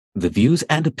The views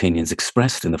and opinions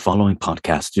expressed in the following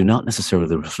podcast do not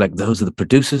necessarily reflect those of the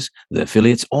producers, the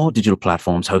affiliates, or digital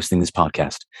platforms hosting this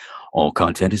podcast. All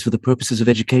content is for the purposes of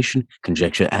education,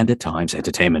 conjecture, and at times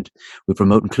entertainment. We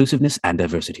promote inclusiveness and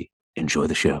diversity. Enjoy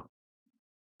the show.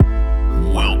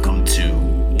 Welcome to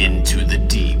Into the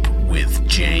Deep with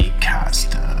Jay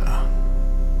Costa.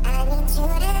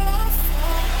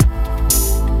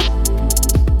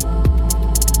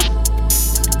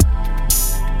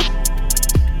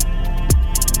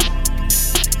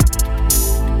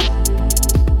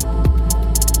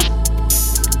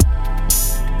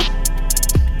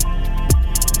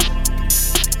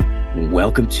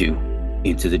 Welcome to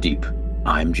Into the Deep.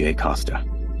 I'm Jay Costa.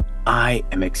 I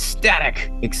am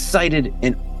ecstatic, excited,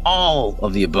 and all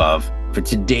of the above for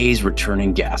today's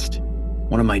returning guest.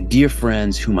 One of my dear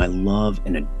friends whom I love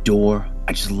and adore.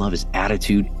 I just love his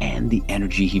attitude and the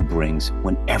energy he brings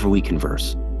whenever we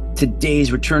converse.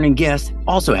 Today's returning guest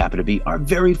also happened to be our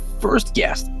very first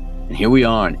guest. And here we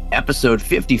are on episode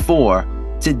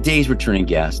 54. Today's returning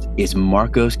guest is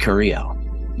Marcos Curiel.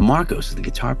 Marcos is the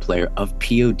guitar player of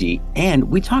POD,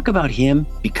 and we talk about him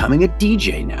becoming a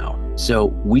DJ now. So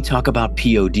we talk about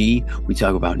POD, we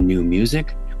talk about new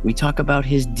music, we talk about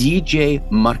his DJ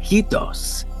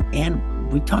Marquitos,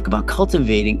 and we talk about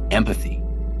cultivating empathy.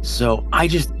 So I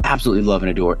just absolutely love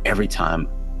and adore every time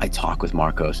I talk with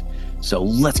Marcos. So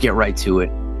let's get right to it.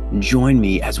 And join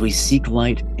me as we seek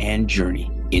light and journey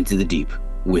into the deep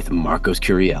with Marcos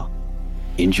Curiel.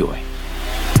 Enjoy.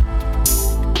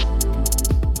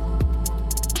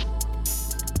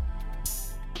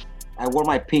 I wore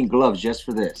my pink gloves just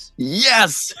for this.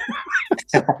 Yes.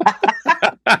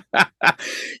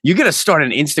 You got to start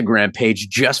an Instagram page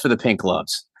just for the pink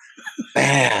gloves.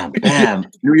 Bam, bam.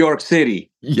 New York City.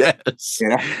 Yes.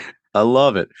 Yeah. I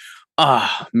love it.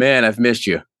 Ah, man, I've missed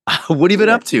you. What have you been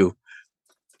up to?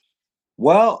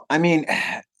 Well, I mean,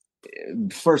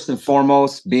 first and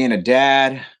foremost, being a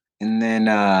dad, and then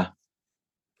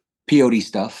POD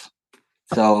stuff.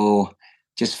 So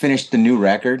just finished the new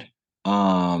record.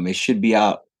 It should be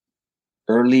out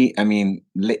early. I mean,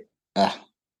 it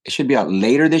should be out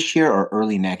later this year or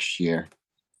early next year.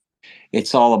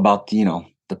 It's all about,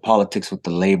 the politics with the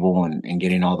label and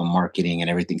getting all the marketing and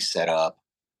everything set up.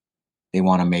 They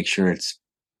want to make sure it's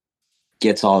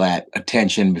gets all that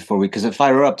attention before because if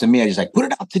I were up to me, I just like put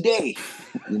it out today.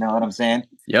 You know what I'm saying?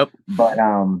 Yep. But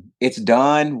it's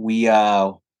done. We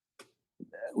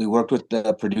worked with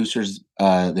the producers,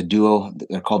 the duo.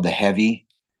 They're called The Heavy.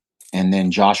 And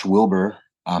then Josh Wilbur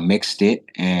mixed it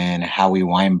and Howie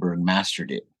Weinberg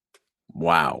mastered it.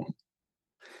 Wow.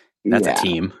 That's a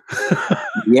team.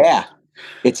 Yeah.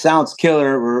 It sounds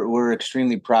killer. We're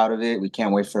extremely proud of it. We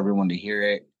can't wait for everyone to hear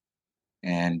it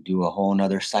and do a whole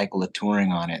nother cycle of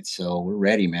touring on it. So we're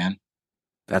ready, man.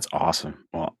 That's awesome.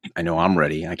 Well, I know I'm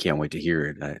ready. I can't wait to hear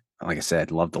it. Like I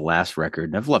said, love the last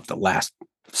record. I've loved the last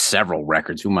several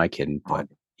records. Who am I kidding? But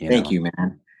Thank you,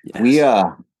 man. Yes.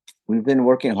 We've been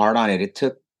working hard on it. It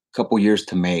took a couple years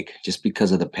to make just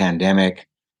because of the pandemic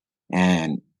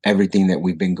and everything that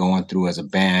we've been going through as a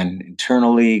band,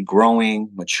 internally growing,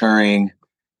 maturing.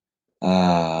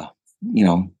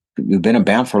 We've been a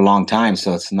band for a long time,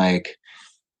 so it's like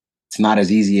it's not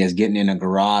as easy as getting in a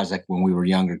garage like when we were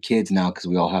younger kids now because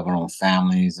we all have our own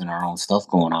families and our own stuff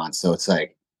going on. So it's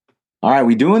like, all right,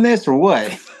 we doing this or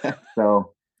what?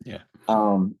 So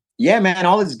yeah, man,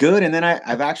 all is good. And then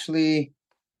I've actually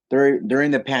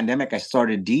during the pandemic, I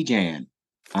started DJing.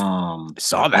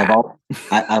 Saw that.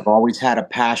 I've always had a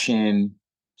passion,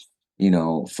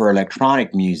 for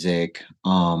electronic music.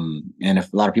 And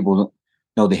if a lot of people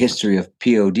know the history of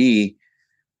POD,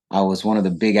 I was one of the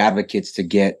big advocates to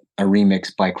get a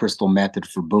remix by Crystal Method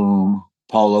for Boom.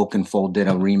 Paul Oakenfold did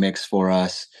a remix for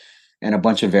us and a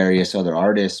bunch of various other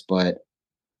artists, but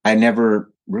I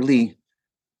never really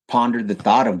pondered the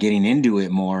thought of getting into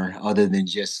it more other than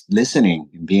just listening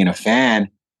and being a fan.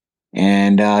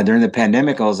 And during the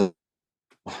pandemic, I was like,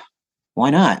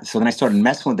 why not? So then I started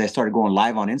messing with it. I started going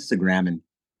live on Instagram and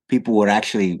people would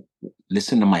actually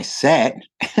listen to my set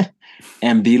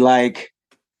and be like,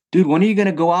 dude, when are you going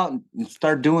to go out and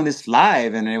start doing this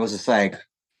live? And it was just like,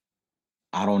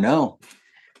 I don't know.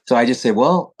 So I just said,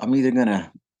 well, I'm either going to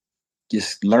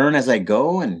just learn as I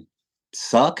go and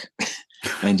suck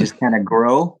and just kind of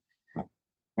grow.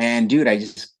 And dude, I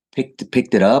just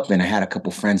picked it up and I had a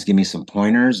couple friends give me some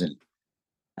pointers and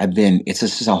it's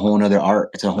just a whole nother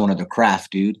art. It's a whole nother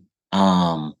craft, dude.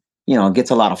 It gets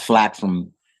a lot of flack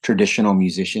from traditional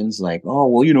musicians like, oh,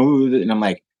 well, and I'm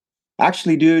like,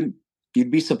 actually, dude,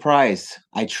 you'd be surprised.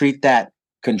 I treat that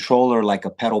controller like a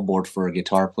pedal board for a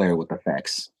guitar player with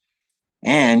effects.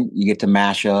 and you get to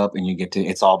mash up, and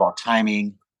it's all about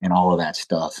timing and all of that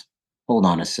stuff. Hold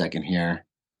on a second here.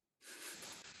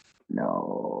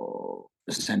 No,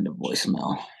 send a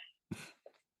voicemail.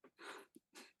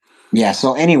 Yeah.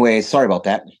 So, anyway, sorry about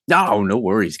that. No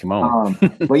worries. Come on.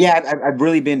 But yeah, I've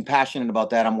really been passionate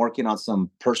about that. I'm working on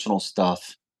some personal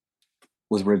stuff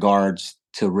with regards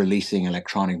to releasing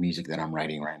electronic music that I'm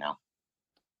writing right now.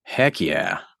 Heck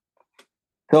yeah.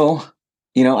 So,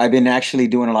 I've been actually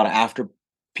doing a lot of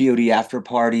POD after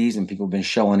parties, and people have been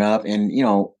showing up. And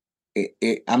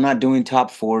I'm not doing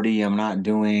top 40. I'm not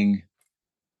doing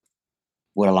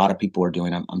what a lot of people are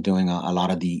doing. I'm doing a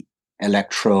lot of the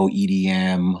electro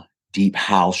EDM, deep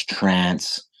house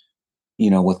trance,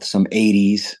 with some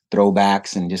 80s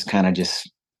throwbacks, and just kind of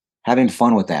just having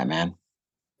fun with that, man.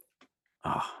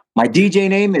 Oh, My DJ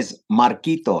name is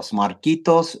Marquitos.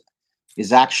 Marquitos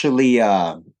is actually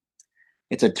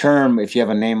it's a term if you have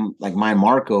a name like mine,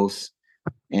 Marcos,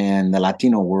 in the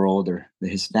Latino world or the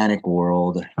Hispanic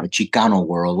world or the Chicano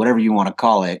world, whatever you want to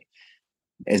call it.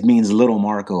 It means little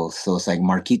Marcos. So it's like,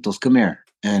 Marquitos, come here.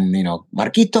 And,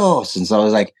 Marquitos. And so I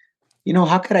was like,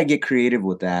 how could I get creative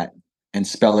with that and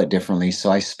spell it differently?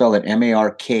 So I spell it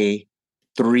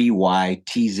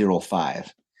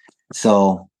MARK3YT05.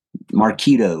 So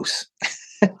Marquitos.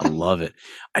 I love it.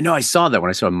 I know I saw that when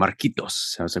I saw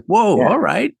Marquitos. I was like, whoa, Yeah. all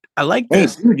right. I like Hey,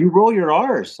 this. dude, you roll your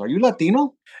R's. Are you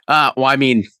Latino? Well, I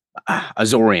mean,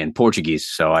 Azorian, Portuguese.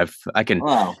 So I can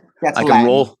Latin.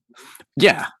 roll.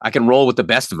 Yeah, I can roll with the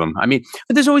best of them. I mean,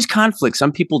 but there's always conflict.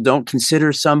 Some people don't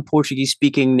consider some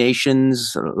Portuguese-speaking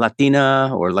nations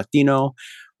Latina or Latino.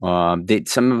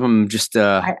 Some of them just.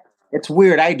 It's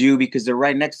weird. I do, because they're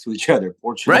right next to each other.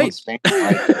 Portugal and Spain.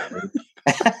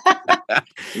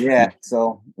 Yeah.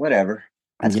 So whatever.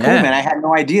 That's cool, man. I had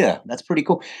no idea. That's pretty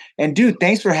cool. And dude,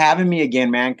 thanks for having me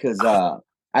again, man. Because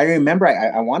I remember,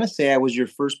 I want to say I was your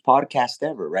first podcast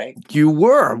ever, right? You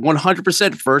were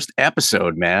 100% first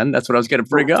episode, man. That's what I was going to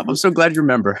bring up. I'm so glad you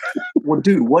remember. Well,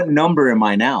 dude, what number am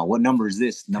I now? What number is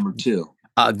this? Number 2.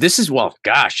 This is, well,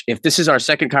 gosh, if this is our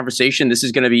second conversation, this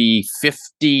is going to be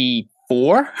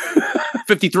 54,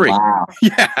 53. Wow.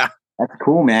 Yeah. That's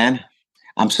cool, man.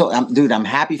 Dude, I'm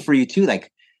happy for you too.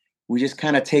 Like, we just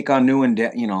kind of take on new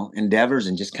endeavors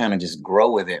and just kind of just grow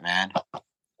with it, man.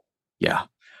 Yeah.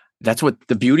 That's what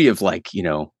the beauty of, like,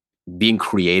 being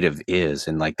creative is.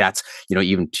 And like, that's,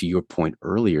 even to your point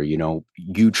earlier, you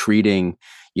treating,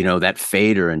 that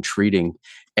fader and treating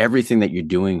everything that you're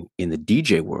doing in the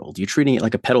DJ world, you're treating it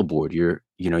like a pedal board. You're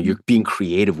being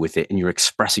creative with it, and you're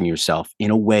expressing yourself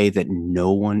in a way that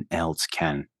no one else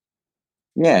can.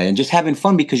 Yeah. And just having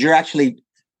fun, because you're actually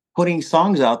putting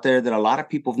songs out there that a lot of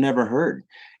people have never heard.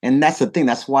 And that's the thing.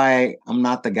 That's why I'm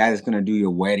not the guy that's going to do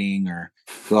your wedding or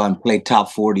go out and play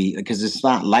top 40, because it's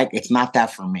not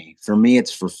that for me. For me,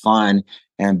 it's for fun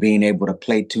and being able to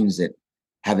play tunes that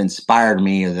have inspired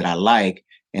me or that I like,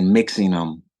 and mixing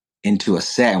them into a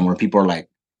set, and where people are like,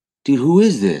 dude, who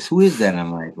is this? Who is that? And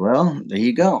I'm like, well, there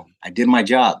you go. I did my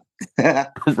job.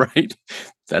 Right.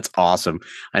 That's awesome.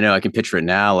 I know I can picture it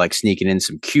now, like sneaking in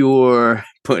some Cure,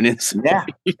 putting in some.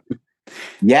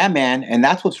 Yeah, man. And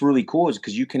that's what's really cool, is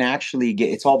because you can actually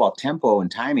it's all about tempo and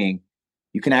timing.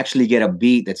 You can actually get a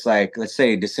beat that's like, let's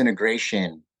say,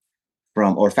 Disintegration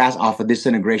off of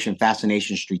Disintegration,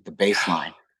 Fascination Street, the bass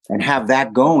line, and have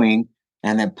that going,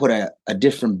 and then put a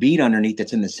different beat underneath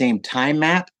that's in the same time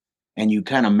map, and you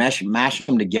kind of mash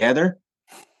them together.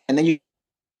 And then you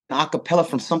acapella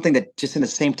from something that just in the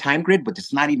same time grid, but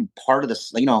it's not even part of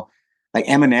this, like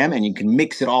Eminem, and you can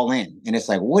mix it all in. And it's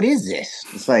like, what is this?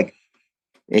 It's like,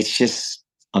 it's just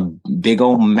a big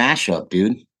old mashup,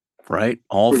 dude. Right.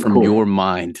 All from your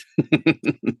mind.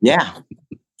 Yeah.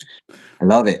 I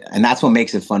love it. And that's what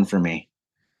makes it fun for me.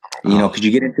 Because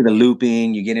you get into the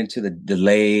looping, you get into the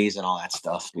delays and all that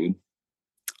stuff, dude.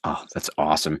 Oh, that's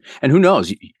awesome. And who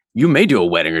knows? You may do a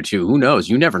wedding or two. Who knows?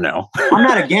 You never know. I'm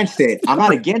not against it.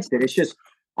 It's just,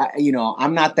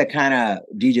 I'm not the kind of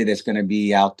DJ that's going to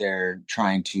be out there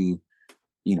trying to,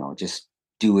 just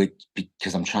do it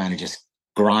because I'm trying to just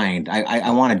grind.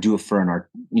 I want to do it for an art,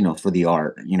 for the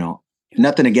art,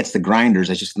 nothing against the grinders.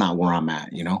 That's just not where I'm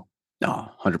at, No,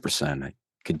 100%. I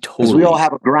could totally. Because we all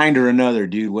have a grind or another,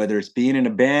 dude, whether it's being in a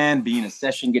band, being a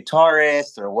session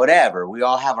guitarist, or whatever. We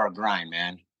all have our grind,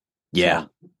 man. Yeah. So.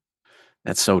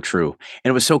 That's so true.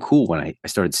 And it was so cool when I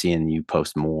started seeing you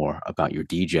post more about your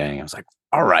DJing. I was like,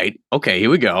 all right, okay, here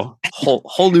we go.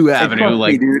 Whole new avenue.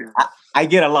 Like, dude, I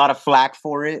get a lot of flack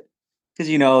for it, because,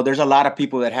 there's a lot of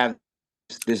people that have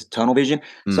this tunnel vision.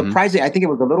 Mm-hmm. Surprisingly, I think it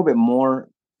was a little bit more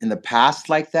in the past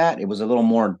like that. It was a little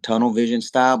more tunnel vision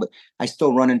style, but I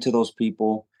still run into those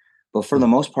people. But for the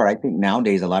most part, I think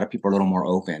nowadays a lot of people are a little more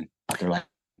open. They're like,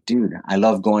 dude, I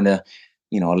love going to,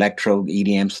 electro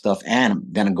EDM stuff and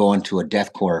then going to a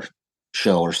deathcore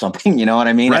show or something. You know what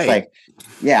I mean? It's Right. like,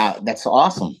 yeah, that's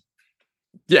awesome.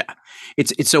 Yeah.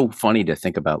 It's so funny to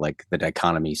think about like the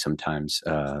dichotomy sometimes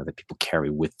that people carry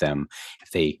with them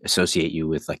if they associate you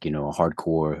with like, a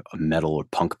hardcore, a metal or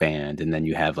punk band, and then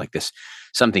you have like this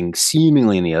something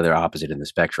seemingly in the other opposite in the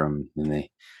spectrum, and they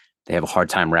have a hard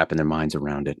time wrapping their minds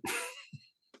around it.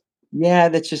 Yeah,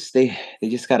 that's just they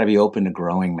just got to be open to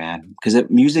growing, man. Because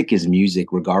music is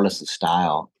music, regardless of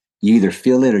style. You either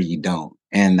feel it or you don't,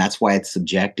 and that's why it's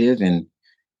subjective. And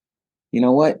you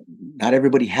know what? Not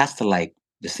everybody has to like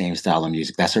the same style of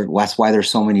music. That's why there's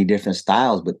so many different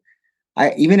styles. But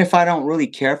I even if I don't really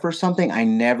care for something, I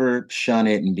never shun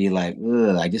it and be like,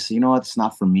 ugh, I just what, it's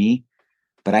not for me.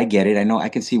 But I get it. I know I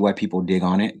can see why people dig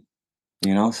on it.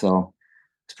 So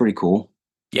it's pretty cool.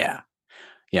 Yeah.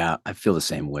 Yeah, I feel the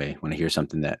same way when I hear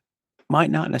something that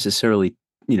might not necessarily,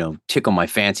 tickle my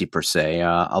fancy per se.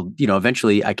 I'll,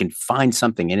 eventually I can find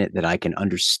something in it that I can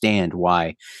understand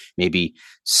why maybe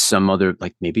some other,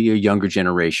 like maybe a younger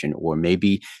generation, or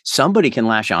maybe somebody can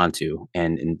latch onto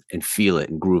and feel it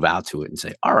and groove out to it and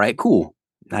say, all right, cool.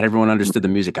 Not everyone understood the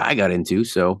music I got into,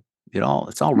 so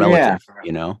it's all Yeah.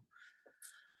 relative.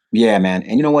 Yeah, man.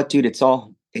 And you know what, dude? It's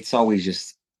always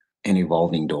just an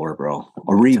evolving door, bro.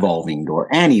 A revolving door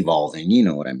and evolving. You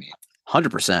know what I mean?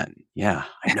 100%. Yeah,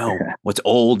 I know. What's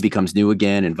old becomes new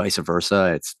again, and vice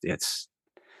versa. It's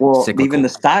Well, even cyclical. the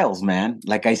styles, man.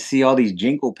 Like I see all these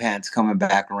Jinko pants coming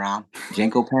back around,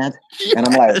 Jinko pants, and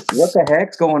I'm like, what Yes. the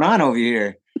heck's going on over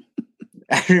here?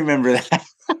 I remember that.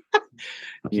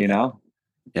 you Yeah. know?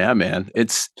 Yeah, man.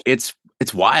 It's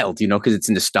wild, because it's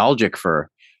nostalgic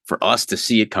for us to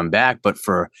see it come back, but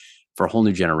for a whole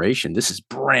new generation, this is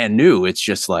brand new. It's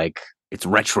just like it's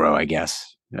retro, I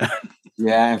guess.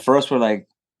 Yeah, and for us, we're like,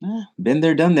 been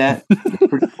there, done that. It's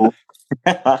pretty cool.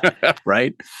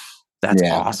 Right? That's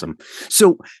yeah. awesome.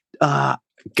 So, uh,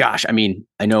 gosh, I mean,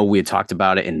 I know we had talked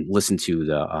about it and listened to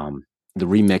the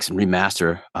remix and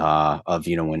remaster of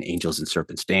When Angels and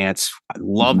Serpents Dance. I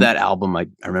love Mhm. that album. I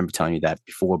remember telling you that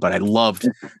before, but I loved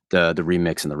the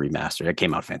remix and the remaster. It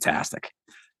came out fantastic.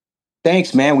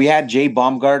 Thanks, man. We had Jay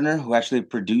Baumgartner who actually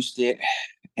produced it.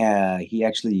 He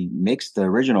actually mixed the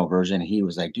original version. He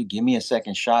was like, "Dude, give me a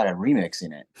second shot at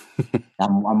remixing it.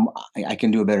 I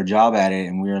can do a better job at it."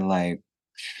 And we were like,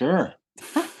 "Sure."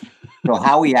 So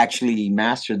Howie actually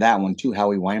mastered that one too.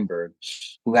 Howie Weinberg,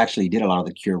 who actually did a lot of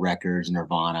the Cure records,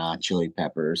 Nirvana, Chili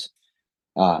Peppers,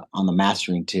 on the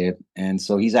mastering tip, and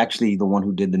so he's actually the one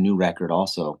who did the new record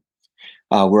also.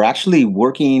 We're actually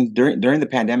working during the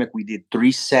pandemic. We did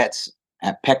 3 sets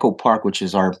at Petco Park, which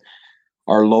is our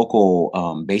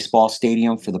local baseball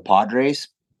stadium for the Padres.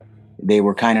 They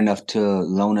were kind enough to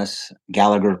loan us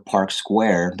Gallagher Park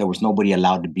Square. There was nobody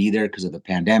allowed to be there because of the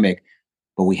pandemic,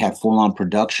 but we had full on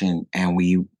production and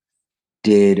we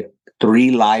did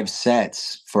 3 live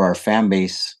sets for our fan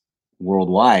base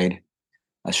worldwide,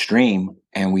 a stream,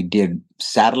 and we did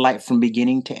Satellite from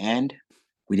beginning to end.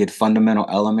 We did fundamental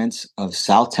elements of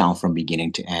Southtown from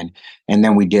beginning to end. And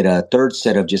then we did a third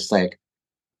set of just like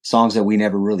songs that we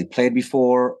never really played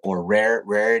before or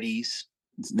rarities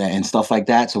and stuff like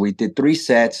that. So we did 3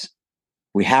 sets.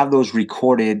 We have those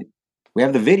recorded. We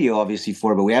have the video obviously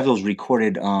for it, but we have those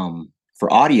recorded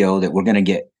for audio that we're gonna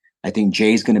get. I think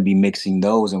Jay's gonna be mixing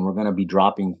those, and we're gonna be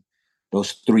dropping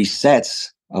those 3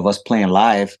 sets of us playing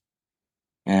live.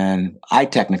 And I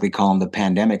technically call them the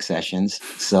pandemic sessions.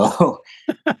 So,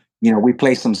 we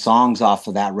play some songs off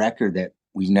of that record that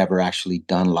we've never actually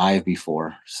done live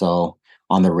before. So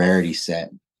on the rarity set.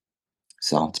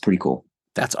 So it's pretty cool.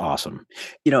 That's awesome.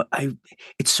 I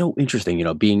it's so interesting,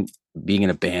 being in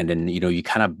a band, and you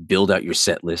kind of build out your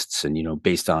set lists, and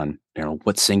based on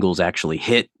what singles actually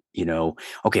hit.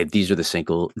 Okay, these are the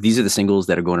singles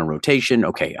that are going in rotation.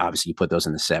 Okay, obviously you put those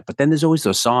in the set, but then there's always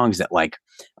those songs that, like,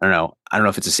 I don't know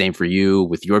if it's the same for you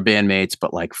with your bandmates,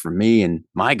 but like for me and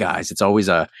my guys, it's always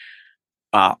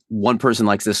one person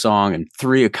likes this song and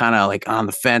three are kind of like on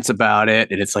the fence about it.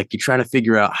 And it's like, you try to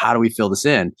figure out, how do we fill this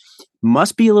in?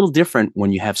 Must be a little different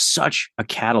when you have such a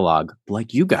catalog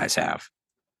like you guys have.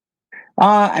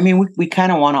 I mean, we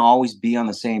kind of want to always be on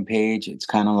the same page. It's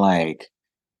kind of like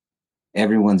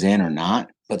everyone's in or not,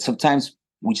 but sometimes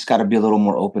we just got to be a little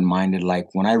more open minded. Like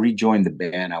when I rejoined the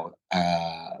band,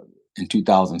 in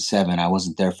 2007, I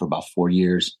wasn't there for about 4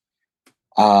 years.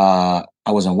 I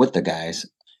wasn't with the guys.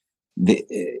 The,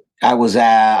 I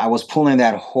was pulling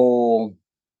that whole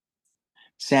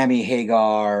Sammy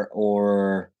Hagar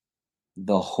or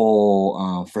the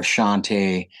whole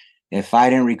Frashante if I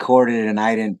didn't record it and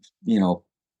I didn't,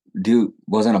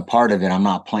 wasn't a part of it, I'm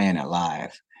not playing it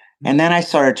live. And then I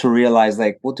started to realize,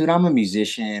 like, well, dude, I'm a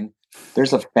musician.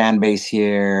 There's a fan base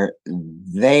here.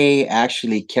 They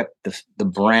actually kept the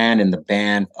brand and the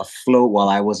band afloat while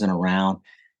I wasn't around.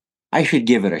 I should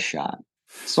give it a shot.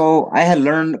 So I had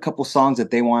learned a couple songs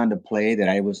that they wanted to play that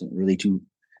I wasn't really too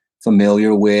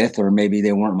familiar with, or maybe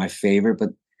they weren't my favorite, but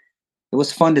it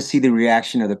was fun to see the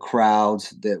reaction of the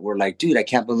crowds that were like, dude, I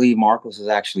can't believe Marcos is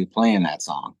actually playing that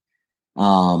song.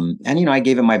 And I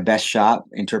gave it my best shot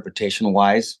interpretation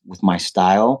wise with my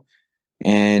style.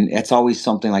 And it's always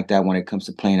something like that when it comes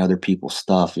to playing other people's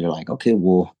stuff. You're like, okay,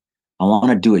 well, I want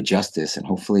to do it justice, and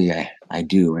hopefully I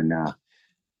do. And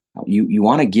you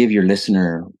want to give your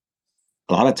listener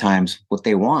a lot of times what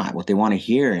they want to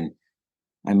hear. And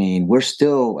I mean, we're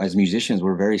still, as musicians,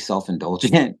 we're very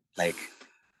self-indulgent. Like,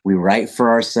 we write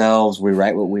for ourselves, we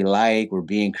write what we like, we're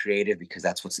being creative because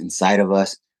that's what's inside of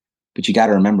us. But you got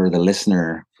to remember, the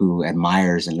listener who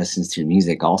admires and listens to your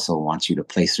music also wants you to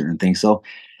play certain things. So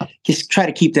just try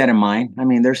to keep that in mind. I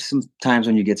mean, there's some times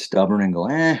when you get stubborn and go,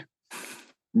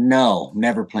 no,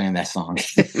 never playing that song.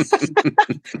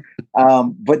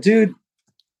 But dude,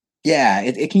 yeah,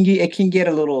 it can get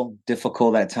a little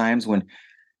difficult at times when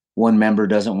one member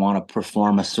doesn't want to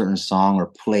perform a certain song or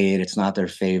play it. It's not their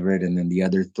favorite, and then the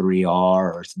other three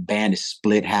are, or the band is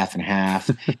split half and half.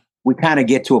 We kind of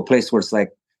get to a place where it's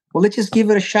like, well, let's just give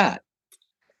it a shot.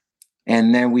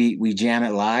 And then we jam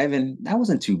it live, and that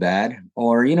wasn't too bad.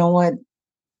 Or you know what?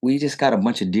 We just got a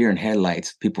bunch of deer in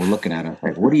headlights, people looking at us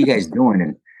like, what are you guys doing?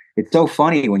 And it's so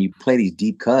funny when you play these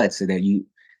deep cuts that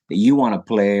you want to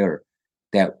play, or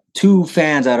that two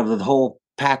fans out of the whole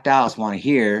packed house want to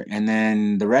hear, and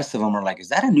then the rest of them are like, is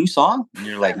that a new song? And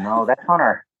you're like, no, that's on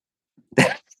our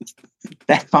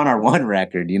that's on our one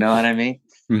record. You know what I mean?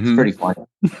 It's pretty funny.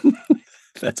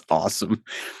 That's awesome.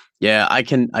 Yeah, I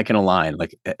can align.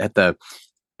 Like at the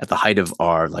height of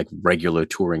our like regular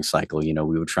touring cycle, we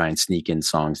would try and sneak in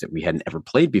songs that we hadn't ever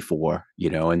played before,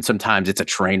 and sometimes it's a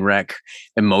train wreck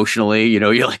emotionally.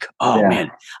 You're like, oh man,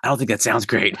 I don't think that sounds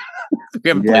great. We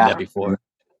haven't played that before.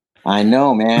 I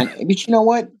know, man. But you know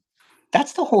what?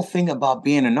 That's the whole thing about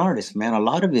being an artist, man. A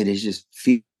lot of it is just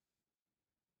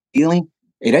feeling.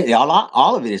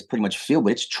 All of it is pretty much feel,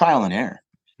 but it's trial and error.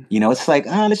 It's like,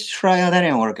 let's try. That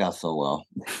didn't work out so well.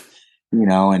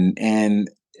 And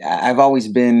I've always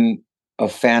been a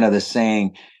fan of the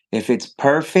saying, if it's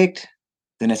perfect,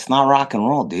 then it's not rock and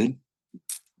roll, dude.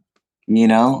 You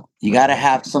got to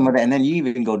have some of that. And then you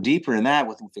even go deeper in that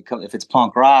if it's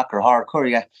punk rock or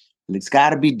hardcore, it's got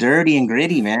to be dirty and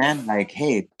gritty, man. Like,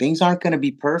 hey, things aren't going to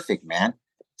be perfect, man.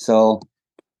 So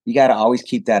you got to always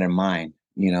keep that in mind,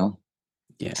 Yeah.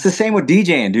 It's the same with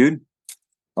DJing, dude.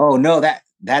 Oh, no, that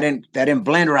didn't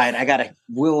blend right. I gotta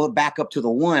wheel it back up to the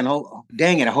one. Oh,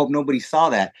 dang it! I hope nobody saw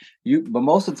that. But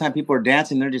most of the time, people are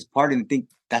dancing. They're just partying and think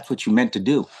that's what you meant to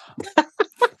do,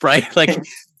 right? Like,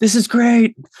 this is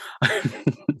great.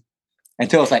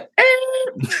 Until it's like,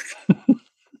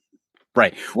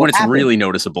 right when it's happened? Really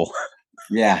noticeable.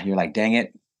 Yeah, you're like, dang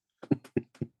it.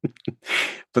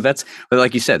 But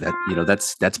like you said, that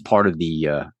that's part of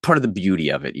the beauty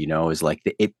of it, is like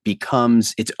it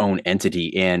becomes its own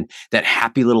entity, and that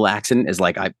happy little accident is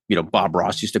like Bob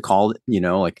Ross used to call it,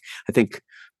 like I think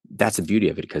that's the beauty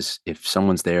of it, because if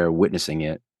someone's there witnessing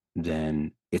it,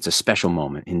 then it's a special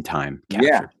moment in time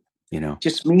captured.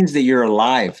 Just means that you're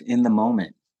alive in the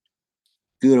moment,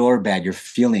 good or bad.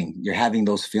 You're having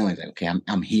those feelings like, okay,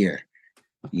 I'm here,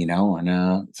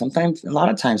 and sometimes, a lot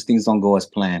of times, things don't go as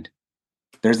planned.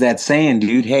 There's that saying,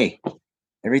 dude, hey,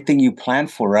 everything you plan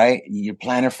for, right? You're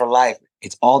planning for life.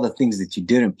 It's all the things that you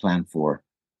didn't plan for.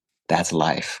 That's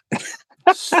life.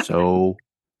 So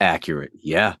accurate.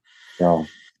 Yeah. So,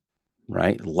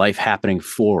 right. Life happening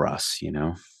for us,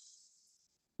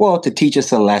 Well, to teach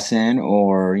us a lesson,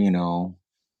 or,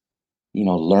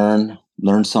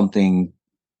 learn something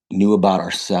new about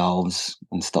ourselves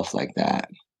and stuff like that.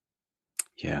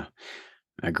 Yeah,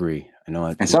 I agree. I know.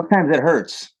 And sometimes it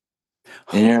hurts.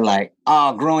 And you're like,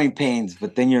 growing pains.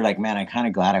 But then you're like, man, I'm kind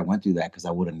of glad I went through that, because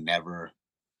I would have never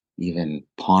even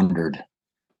pondered,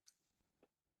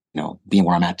 being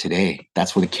where I'm at today.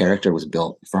 That's where the character was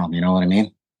built from. You know what I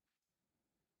mean?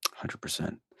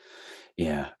 100%.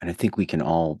 Yeah. And I think we can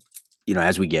all,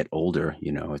 as we get older,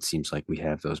 it seems like we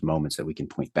have those moments that we can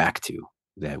point back to,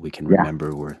 that we can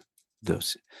remember were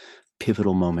those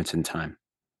pivotal moments in time.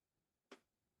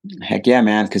 Heck yeah,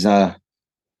 man. Because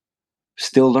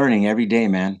still learning every day,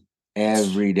 man.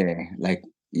 Every day. Like,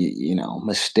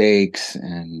 mistakes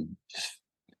and just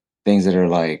things that are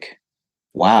like,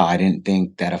 wow, I didn't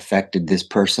think that affected this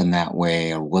person that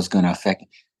way or was going to affect.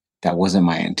 That wasn't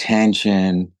my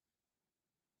intention,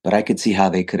 but I could see how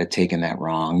they could have taken that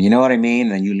wrong. You know what I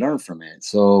mean? And you learn from it.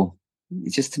 So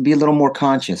just to be a little more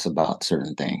conscious about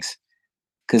certain things.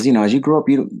 Because, as you grow up,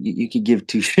 you could give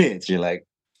two shits. You're like,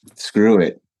 screw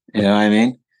it. You know what I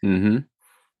mean? Mm-hmm.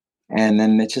 And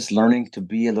then it's just learning to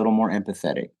be a little more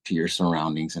empathetic to your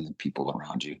surroundings and the people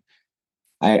around you.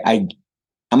 I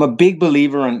I'm a big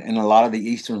believer in a lot of the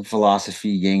Eastern philosophy,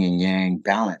 yin and yang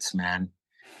balance, man.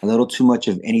 A little too much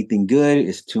of anything good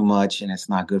is too much, and it's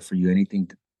not good for you. Anything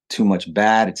too much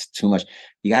bad, it's too much.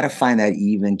 You got to find that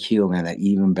even keel, man, that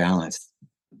even balance.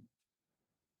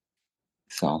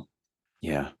 So,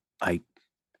 Yeah. I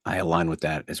I align with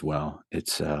that as well.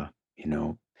 It's you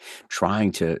know,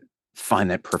 trying to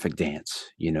find that perfect dance,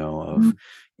 mm,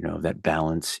 of that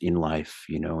balance in life,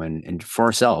 and for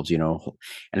ourselves, and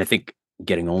I think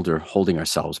getting older, holding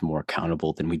ourselves more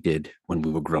accountable than we did when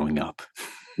we were growing up.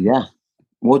 yeah.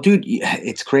 Well, dude,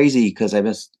 it's crazy because I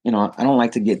don't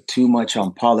like to get too much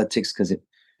on politics because it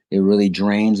really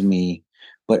drains me.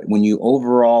 But when you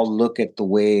overall look at the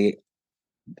way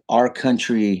our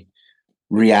country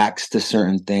reacts to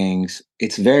certain things,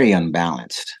 it's very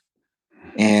unbalanced.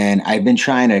 And I've been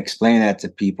trying to explain that to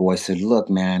people. I said, look,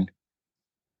 man,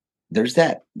 there's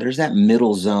that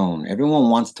middle zone. Everyone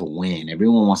wants to win.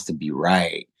 Everyone wants to be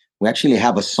right. We actually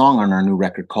have a song on our new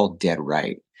record called Dead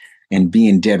Right. And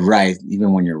being dead right,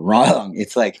 even when you're wrong,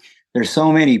 it's like there's so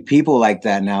many people like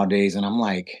that nowadays. And I'm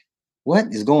like, what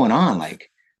is going on? Like,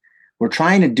 we're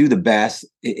trying to do the best.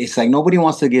 It's like nobody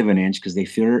wants to give an inch because they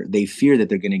fear that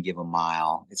they're gonna give a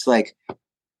mile. It's like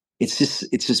it's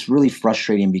just really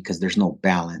frustrating because there's no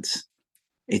balance.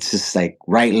 It's just like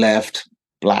right, left,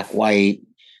 black, white.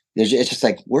 It's just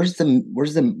like where's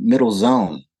the middle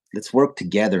zone? Let's work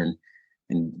together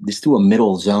and just do a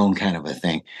middle zone kind of a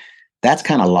thing. That's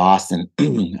kind of lost. And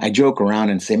I joke around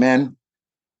and say, man,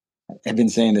 I've been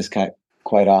saying this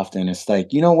quite often. It's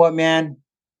like, you know what, man?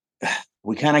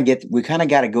 We kind of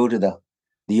got to go to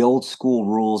the old school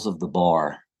rules of the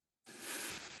bar.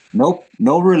 Nope,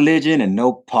 no religion and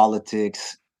no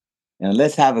politics, and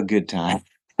let's have a good time.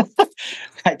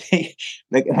 I think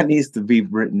like that needs to be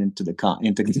written into the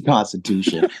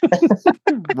Constitution.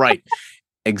 Right.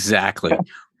 Exactly.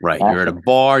 Right. You're at a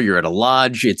bar, you're at a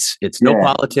lodge. It's no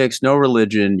Yeah, politics, no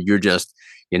religion. You're just,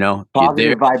 you're there.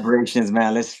 positive vibrations,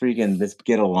 man. Let's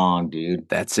get along, dude.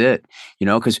 That's it.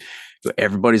 Because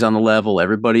everybody's on the level.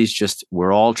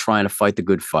 We're all trying to fight the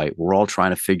good fight. We're all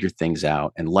trying to figure things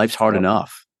out. And life's hard Yep,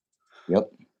 enough. yep.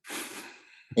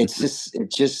 It's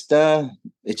just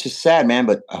sad, man.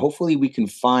 But hopefully we can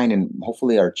find, and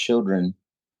hopefully our children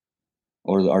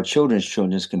or our children's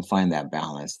children can find that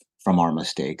balance from our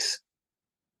mistakes.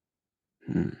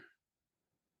 Hmm.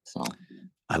 So,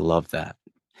 I love that.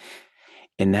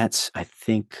 And I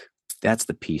think that's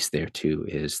the piece there too,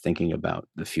 is thinking about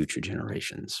the future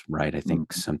generations, right? I think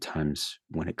mm, sometimes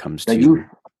when it comes the youth, to,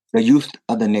 the youth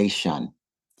of the nation.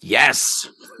 yes,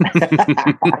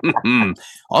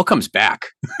 all comes back.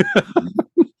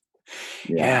 Yeah,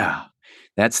 Yeah,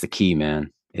 that's the key,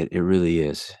 man. It really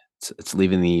is. It's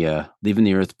leaving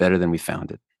the earth better than we found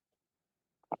it.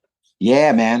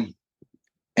 yeah, man.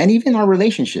 And even our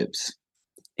relationships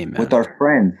with Amen. our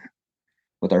friends,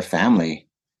 with our family.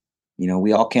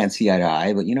 We all can't see eye to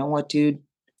eye, but you know what, dude?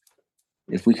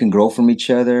 If we can grow from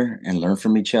each other and learn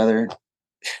from each other,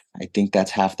 I think that's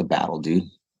half the battle, dude.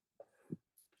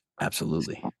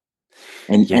 Absolutely.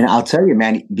 And Yeah. I'll tell you,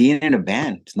 man, being in a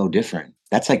band is no different.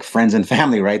 That's like friends and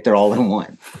family, right? They're all in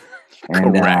one.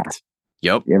 And Correct.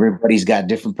 Yep. everybody's got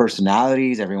different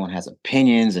personalities. Everyone has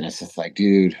opinions, and it's just like,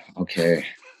 dude, okay,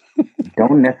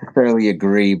 don't necessarily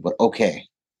agree, but okay,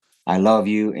 I love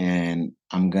you, and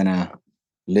I'm gonna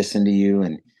listen to you,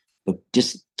 and but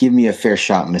just give me a fair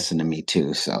shot and listen to me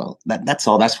too. So that's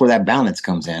all. That's where that balance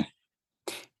comes in.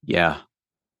 Yeah.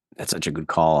 That's such a good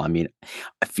call. I mean,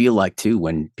 I feel like too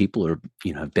when people are,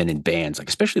 have been in bands, like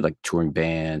especially like touring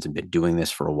bands and been doing this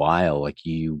for a while, like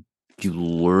you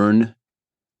learn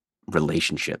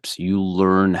relationships. You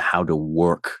learn how to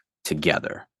work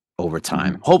together over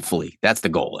time. Mhm. Hopefully, that's the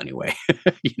goal anyway,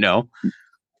 you know?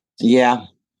 Yeah,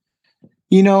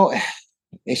 you know,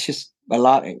 it's just a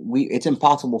lot. It's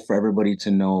impossible for everybody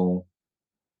to know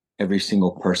every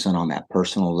single person on that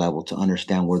personal level to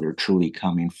understand where they're truly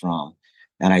coming from.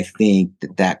 And I think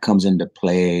that comes into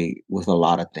play with a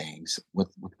lot of things with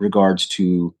regards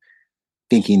to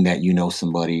thinking that you know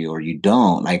somebody or you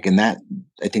don't. Like, and that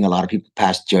I think a lot of people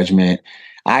pass judgment.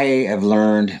 I have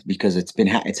learned because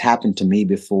it's happened to me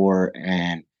before,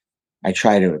 and I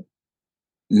try to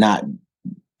not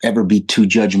ever be too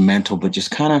judgmental, but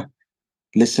just kind of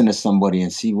listen to somebody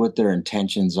and see what their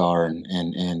intentions are,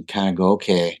 and kind of go,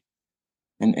 okay,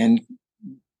 and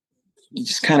you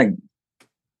just kind of,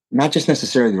 not just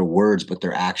necessarily their words, but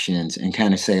their actions, and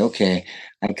kind of say, okay,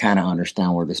 I kind of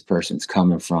understand where this person's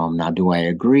coming from. Now, do I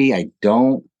agree? I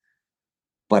don't,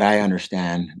 but I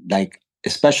understand. Like,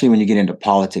 especially when you get into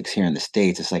politics here in the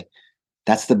States, it's like,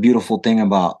 that's the beautiful thing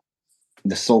about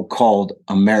the so-called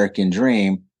American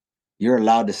dream. You're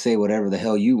allowed to say whatever the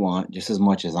hell you want, just as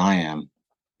much as I am,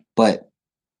 but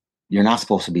you're not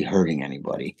supposed to be hurting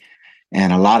anybody.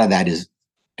 And a lot of that is,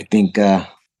 I think,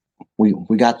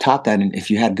 we got taught that. And if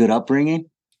you had good upbringing,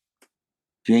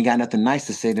 if you ain't got nothing nice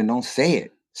to say, then don't say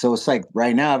it. So it's like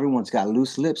right now, everyone's got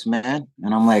loose lips, man.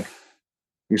 And I'm like,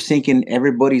 you're sinking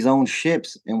everybody's own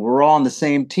ships, and we're all on the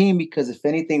same team, because if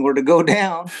anything were to go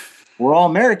down, we're all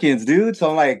Americans, dude.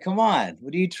 So I'm like, come on,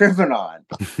 what are you tripping on?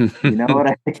 You know what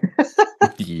I mean?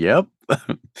 Yep. Yeah.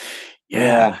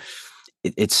 Yeah.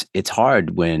 It's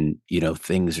hard when,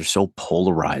 things are so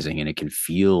polarizing, and it can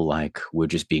feel like we're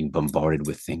just being bombarded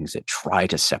with things that try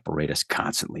to separate us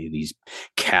constantly, these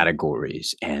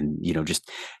categories, and,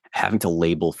 just having to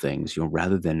label things,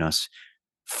 rather than us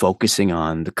focusing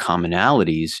on the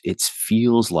commonalities. It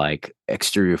feels like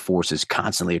exterior forces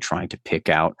constantly are trying to pick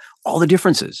out all the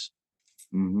differences.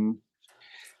 Hmm.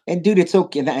 And dude, it's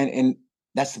okay. And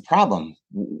that's the problem.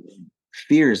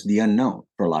 Fear is the unknown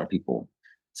for a lot of people.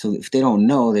 So if they don't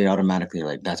know, they automatically are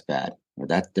like, that's bad, or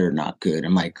that they're not good.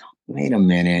 I'm like, wait a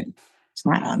minute. It's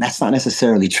not, that's not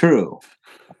necessarily true,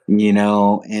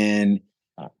 and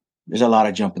there's a lot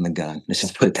of jumping the gun. Let's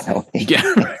just put it that way. Yeah.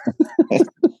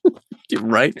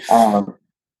 Right.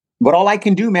 But all I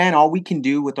can do, man, all we can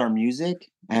do with our music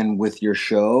and with your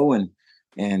show,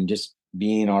 and just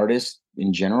being artists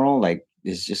in general, like,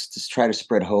 is just try to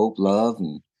spread hope, love,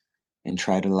 and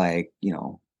try to, like,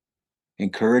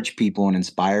 encourage people and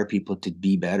inspire people to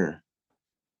be better,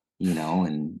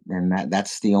 and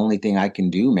that's the only thing I can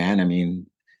do, man. I mean,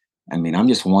 I'm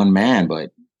just one man,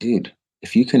 but dude,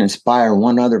 if you can inspire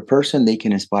one other person, they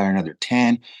can inspire another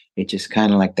 10. It's just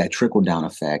kind of like that trickle down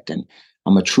effect. And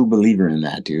I'm a true believer in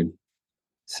that, dude.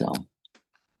 So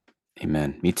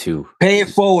Amen. Me too. pay it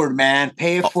forward, man.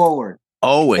 Pay it forward.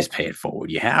 Always pay it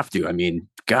forward. You have to. I mean,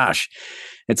 gosh,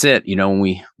 it's it. When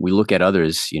we look at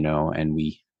others, and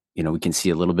we can see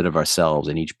a little bit of ourselves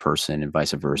in each person, and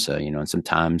vice versa, and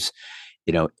sometimes,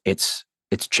 it's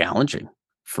challenging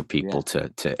for people Yeah.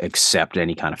 to accept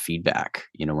any kind of feedback,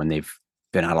 when they've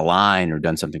been out of line or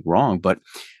done something wrong. But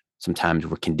sometimes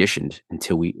we're conditioned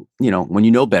until we,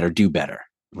 when better, do better.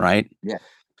 Right. Yeah.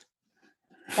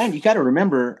 And you got to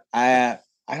remember, I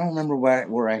don't remember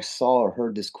where I saw or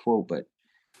heard this quote, but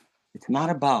it's not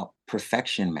about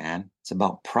perfection, man. It's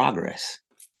about progress.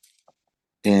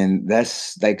 And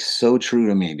that's like so true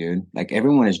to me, dude. Like,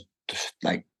 everyone is just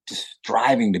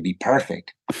striving to be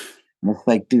perfect. And it's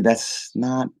like, dude, that's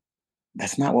not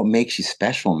what makes you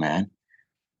special, man.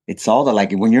 It's all the,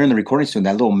 like, when you're in the recording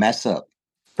studio, that little mess up.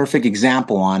 Perfect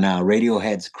example on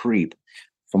Radiohead's Creep.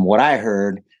 From what I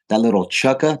heard, that little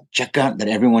chukka that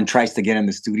everyone tries to get in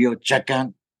the studio,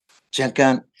 chukka.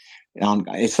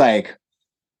 It's like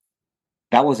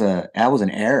that was an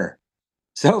error.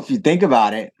 So if you think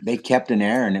about it, they kept an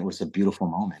error, and it was a beautiful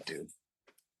moment, dude.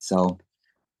 So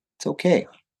it's okay.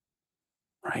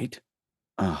 Right.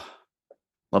 Oh,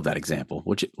 love that example.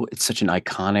 Which it's such an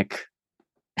iconic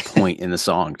point in the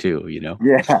song too.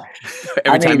 Yeah.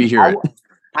 Every time you hear it.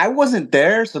 I wasn't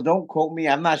there, so don't quote me.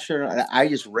 I'm not sure. I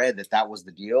just read that was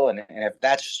the deal, and if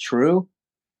that's true,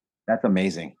 that's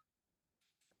amazing.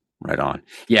 Right on.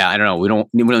 Yeah, I don't know. We don't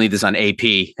need this on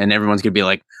AP, and everyone's gonna be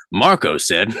like, Marco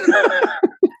said.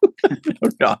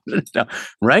 No,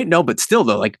 right? No, but still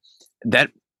though, like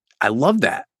that, I love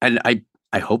that, and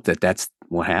I hope that that's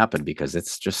what happened, because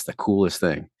it's just the coolest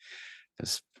thing.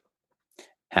 Because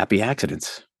happy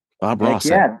accidents, Bob Ross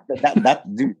said. Yeah,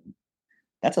 that dude,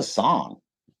 that's a song.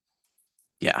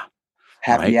 Yeah.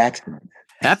 Happy Right? accident.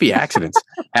 Happy accidents.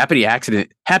 Happy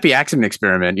accident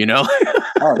experiment.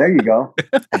 Oh, there you go.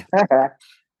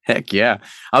 Heck yeah.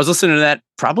 I was listening to that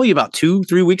probably about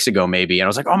 2-3 weeks ago, maybe. And I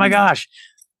was like, oh my gosh.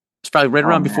 It's probably right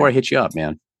around before I hit you up,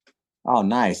 man. Oh,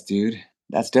 nice, dude.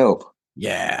 That's dope.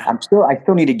 Yeah. I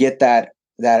still need to get that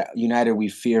United We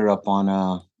Fear up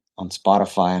on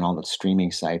Spotify and all the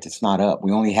streaming sites. It's not up.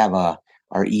 We only have our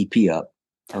EP up.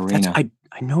 Arena. I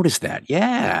noticed that.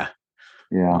 Yeah.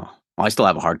 Yeah. Well, I still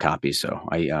have a hard copy, so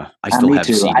I still Me have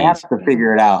too. CDs. I have to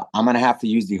figure it out. I'm gonna have to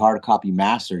use the hard copy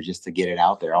master just to get it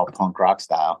out there, all punk rock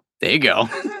style. There you go.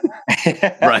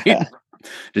 Right?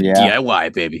 The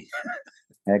DIY, baby.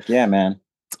 Heck yeah, man.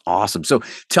 awesome. So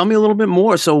tell me a little bit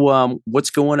more. So what's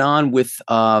going on with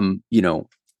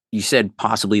you said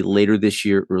possibly later this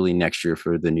year, early next year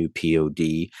for the new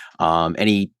POD.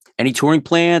 Any touring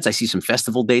plans? I see some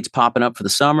festival dates popping up for the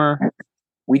summer.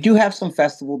 We do have some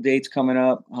festival dates coming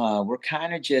up. We're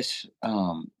kind of just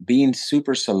being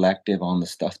super selective on the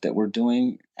stuff that we're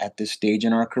doing at this stage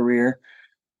in our career.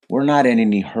 We're not in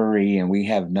any hurry and we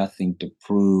have nothing to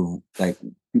prove. Like,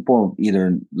 people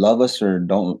either love us or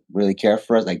don't really care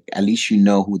for us. Like, at least you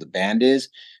know who the band is.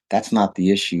 That's not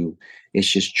the issue. It's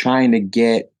just trying to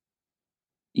get,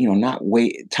 not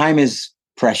wait. Time is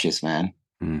precious, man.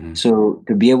 Hmm. So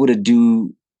to be able to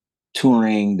do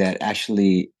touring that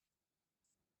actually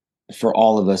for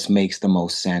all of us makes the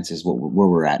most sense is where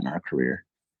we're at in our career,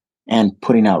 and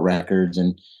putting out records.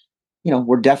 And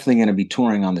we're definitely going to be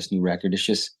touring on this new record. It's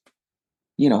just,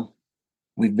 you know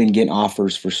we've been getting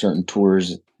offers for certain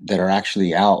tours that are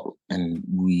actually out, and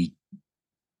we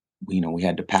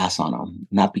had to pass on them,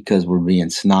 not because we're being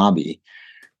snobby,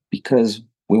 because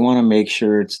we want to make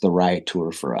sure it's the right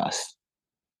tour for us,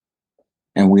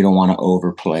 and we don't want to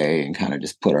overplay and kind of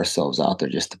just put ourselves out there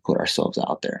just to put ourselves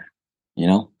out there, you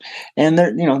know and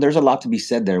there's a lot to be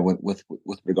said there with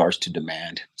regards to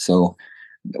demand. So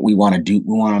we want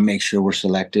to make sure we're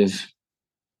selective.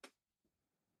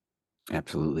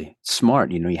 Absolutely.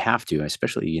 Smart. You have to,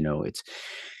 especially, it's,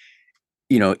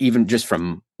 even just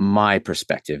from my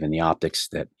perspective and the optics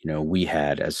that, we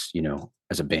had as,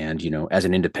 as a band, as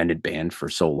an independent band for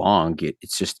so long,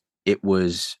 it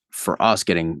was for us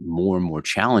getting more and more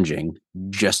challenging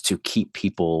just to keep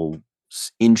people's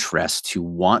interest to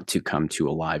want to come to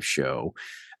a live show.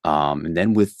 And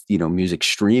then with, music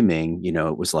streaming,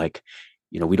 it was like,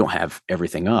 we don't have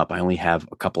everything up. I only have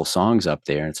a couple of songs up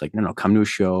there. And it's like, no, come to a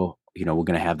show. We're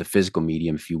going to have the physical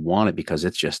medium if you want it, because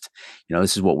it's just,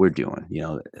 this is what we're doing,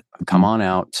 come on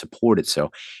out, support it.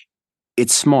 So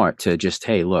it's smart to just,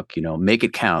 hey, look, make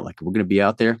it count. Like, we're going to be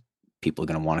out there. People are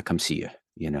going to want to come see you.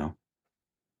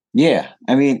 Yeah,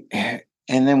 I mean, and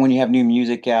then when you have new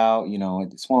music out,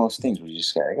 it's one of those things where you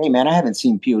just go, "Hey, man, I haven't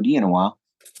seen POD in a while."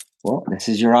 Well, this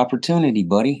is your opportunity,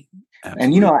 buddy.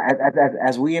 And Absolutely.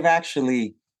 as we have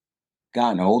actually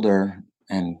gotten older,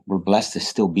 and we're blessed to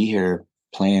still be here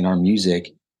playing our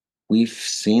music, we've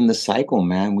seen the cycle,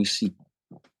 man. We see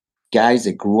guys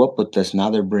that grew up with us, now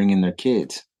they're bringing their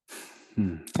kids,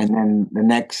 Hmm. and then the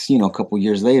next, couple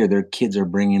years later, their kids are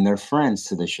bringing their friends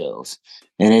to the shows,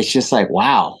 and it's just like,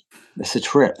 wow, that's a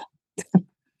trip.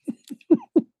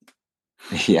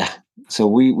 Yeah. So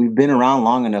we've been around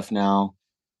long enough now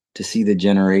to see the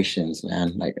generations,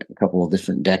 man, like a couple of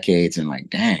different decades, and like,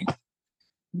 dang,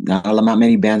 not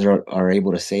many bands are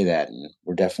able to say that, and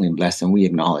we're definitely blessed, and we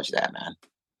acknowledge that, man.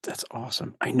 That's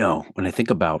awesome. I know, when I think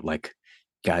about, like,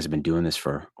 guys have been doing this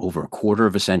for over a quarter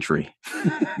of a century.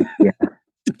 Yeah.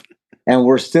 And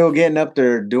we're still getting up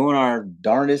there doing our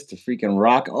darndest to freaking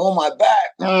rock. Oh, my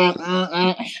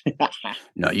back.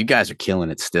 No, you guys are killing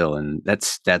it still, and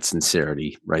that's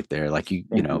sincerity right there. Like,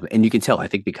 and you can tell. I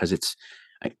think because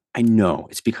I know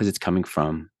it's because it's coming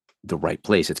from the right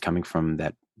place. It's coming from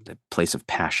that place of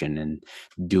passion and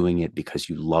doing it because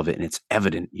you love it, and it's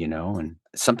evident, and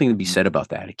something to be said about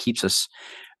that. It keeps us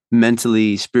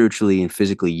mentally, spiritually, and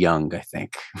physically young, I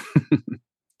think.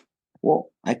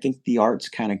 Well, I think the arts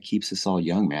kind of keeps us all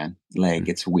young, man. Like, Mm.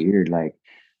 it's weird. Like,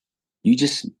 you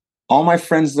just, all my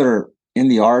friends that are in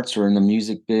the arts or in the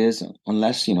music biz,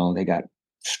 unless, they got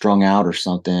strung out or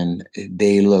something,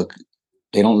 they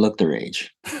don't look their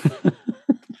age.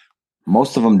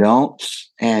 Most of them don't.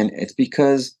 And it's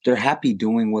because they're happy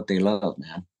doing what they love,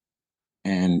 man.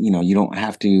 And, you don't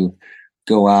have to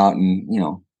go out and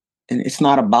it's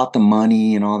not about the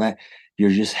money and all that. You're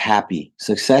just happy.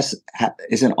 Success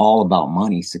isn't all about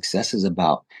money. Success is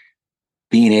about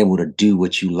being able to do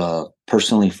what you love.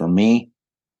 Personally, for me,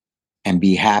 and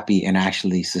be happy and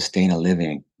actually sustain a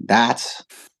living. That's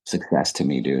success to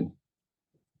me, dude.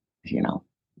 You know,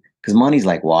 because money's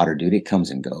like water, dude. It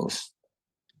comes and goes.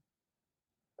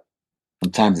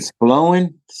 Sometimes it's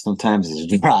flowing, sometimes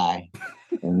it's dry.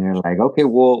 And you're like, okay,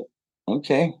 well,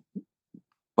 okay,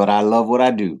 but I love what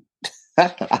I do.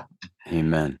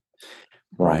 Amen. So,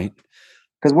 Right.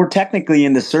 because we're technically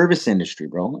in the service industry,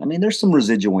 bro. I mean, there's some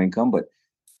residual income, but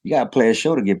you got to play a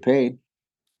show to get paid,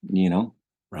 you know?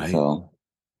 Right. So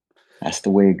that's the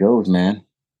way it goes, man.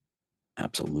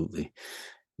 Absolutely.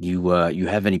 You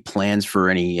have any plans for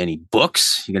any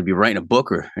books? You gonna be writing a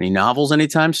book or any novels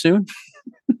anytime soon?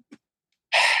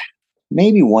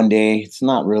 Maybe one day. It's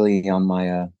not really on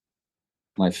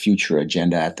my future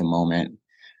agenda at the moment.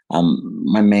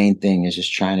 My main thing is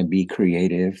just trying to be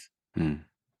creative, Hmm.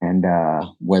 And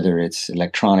whether it's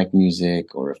electronic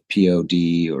music or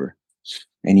POD or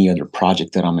any other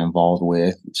project that I'm involved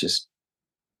with, it's just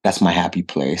that's my happy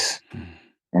place.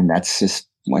 And that's just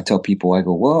I tell people, I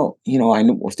go, well, I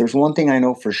know if there's one thing I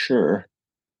know for sure,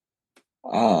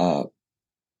 uh,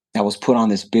 I was put on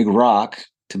this big rock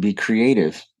to be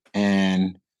creative.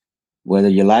 And whether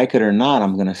you like it or not,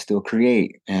 I'm gonna still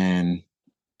create. And,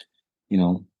 you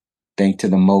know, thank to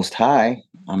the most high,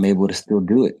 I'm able to still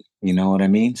do it. You know what I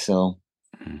mean? So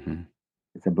Hmm.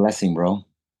 it's a blessing, bro.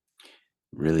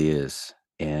 Really is.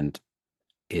 And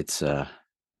it's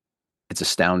it's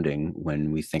astounding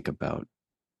when we think about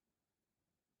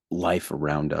life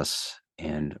around us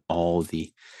and all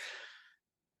the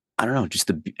I don't know, just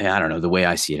I don't know, the way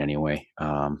I see it anyway.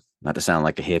 Not to sound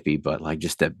like a hippie, but like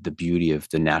just the beauty of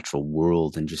the natural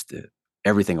world and just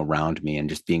everything around me and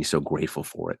just being so grateful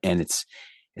for it. And it's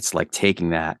like taking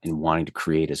that and wanting to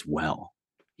create as well,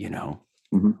 you know?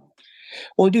 Mhm.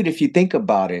 Well, dude, if you think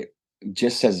about it,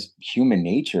 just as human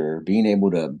nature, being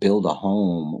able to build a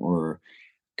home or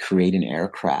create an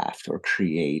aircraft or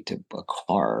create a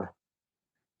car,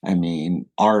 I mean,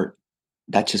 art,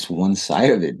 that's just one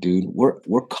side of it, dude.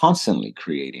 We're constantly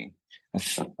creating.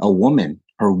 A woman,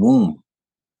 her womb,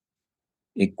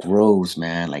 it grows,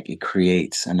 man. Like it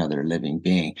creates another living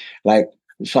being. Like,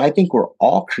 so I think we're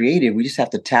all creative. We just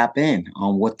have to tap in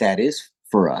on what that is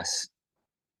for us.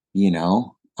 We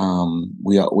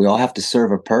all have to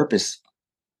serve a purpose,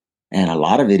 and a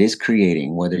lot of it is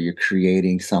creating. Whether you're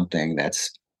creating something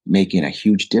that's making a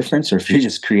huge difference, or if you're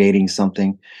just creating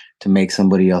something to make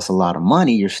somebody else a lot of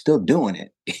money, you're still doing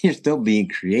it. You're still being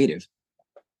creative.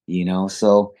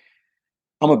 So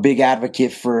I'm a big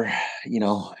advocate for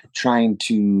trying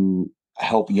to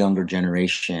help younger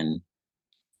generation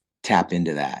tap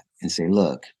into that and say,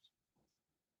 look,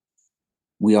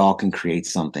 we all can create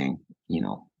something,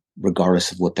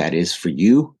 regardless of what that is for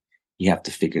you. You have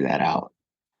to figure that out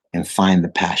and find the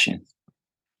passion.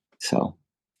 So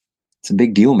it's a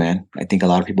big deal, man. I think a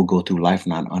lot of people go through life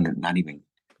not even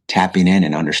tapping in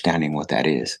and understanding what that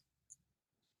is.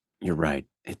 You're right.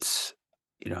 It's,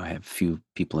 I have a few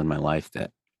people in my life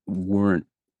that weren't,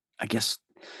 I guess,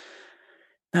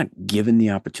 not given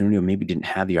the opportunity or maybe didn't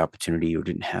have the opportunity or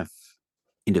didn't have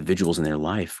individuals in their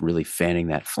life really fanning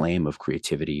that flame of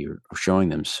creativity or showing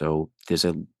them. So there's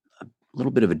a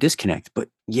little bit of a disconnect, but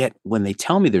yet when they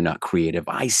tell me they're not creative,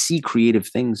 I see creative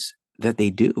things that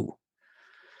they do.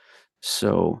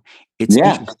 So it's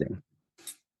Yeah. interesting.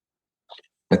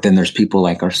 But then there's people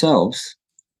like ourselves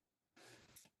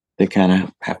that kind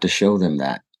of have to show them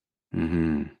that.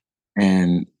 Hmm.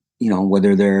 And,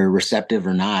 whether they're receptive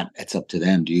or not, it's up to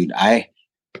them, dude. I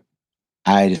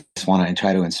just want to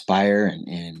try to inspire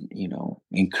and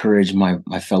encourage my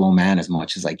fellow man as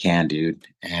much as I can, dude.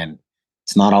 And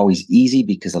it's not always easy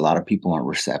because a lot of people aren't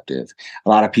receptive. A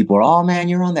lot of people are, oh man,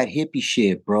 you're on that hippie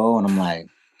shit, bro. And I'm like,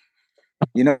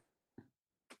 you know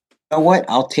what?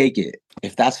 I'll take it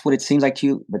if that's what it seems like to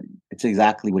you. But it's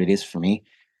exactly what it is for me.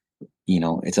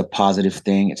 It's a positive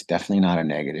thing. It's definitely not a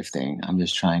negative thing. I'm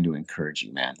just trying to encourage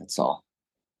you, man. That's all.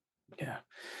 Yeah.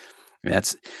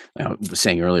 That's I was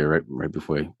saying earlier, right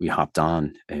before we hopped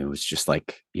on, it was just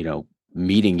like,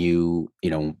 meeting you,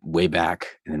 way back,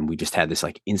 and then we just had this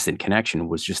like instant connection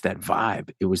was just that vibe.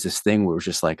 It was this thing where it was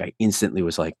just like I instantly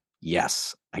was like,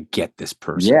 yes, I get this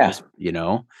person. Yeah. This.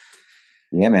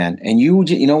 Yeah, man. And you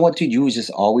know what, dude? You was just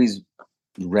always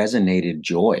resonated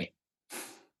joy.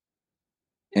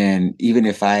 And even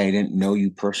if I didn't know you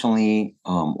personally,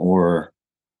 or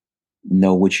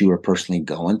know what you were personally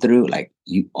going through, like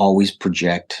you always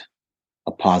project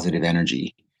a positive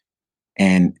energy.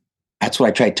 And that's what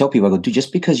I try to tell people. I go, dude,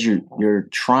 just because you're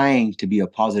trying to be a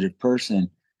positive person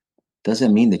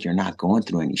doesn't mean that you're not going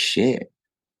through any shit.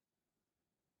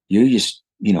 You just,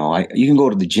 you can go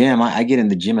to the gym. I get in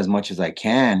the gym as much as I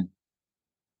can,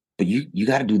 but you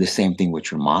got to do the same thing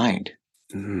with your mind.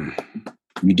 Mm,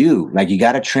 You do. Like you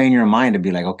got to train your mind to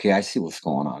be like, okay, I see what's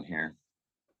going on here.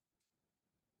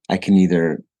 I can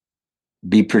either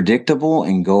be predictable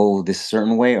and go this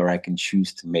certain way, or I can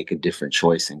choose to make a different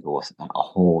choice and go a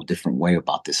whole different way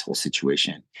about this whole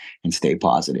situation and stay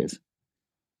positive.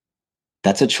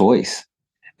 That's a choice.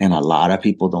 And a lot of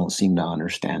people don't seem to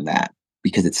understand that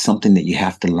because it's something that you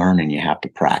have to learn and you have to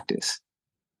practice.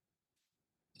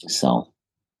 So,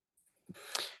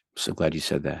 so glad you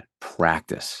said that.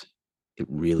 Practice. It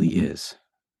really mhm. is.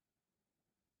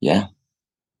 Yeah,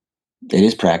 it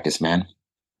is practice, man.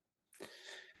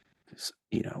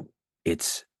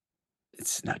 It's,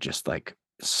 it's not just like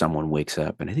someone wakes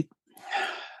up and I think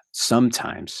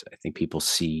sometimes I think people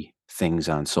see things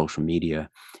on social media.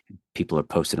 People are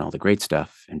posting all the great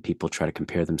stuff, and people try to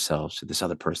compare themselves to this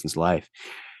other person's life.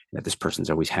 That this person's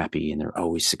always happy and they're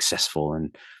always successful,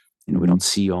 and we don't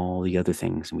see all the other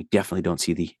things, and we definitely don't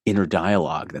see the inner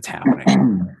dialogue that's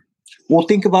happening. Well,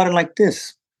 think about it like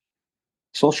this.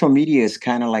 Social media is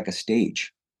kind of like a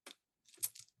stage.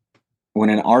 When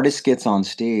an artist gets on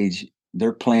stage,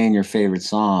 they're playing your favorite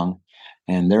song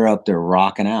and they're up there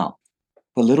rocking out.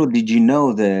 But little did you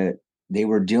know that they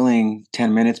were dealing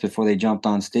 10 minutes before they jumped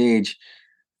on stage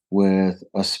with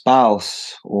a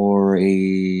spouse or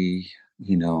a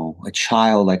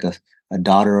child, like a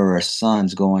daughter or a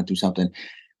son's going through something,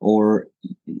 or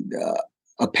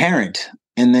a parent.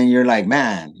 And then you're like,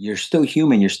 man, you're still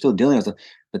human, you're still dealing with it.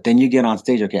 But then you get on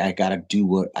stage, okay, I gotta do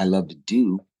what I love to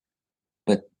do.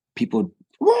 But people,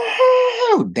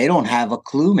 they don't have a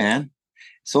clue, man.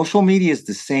 Social media is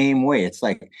the same way. It's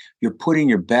like you're putting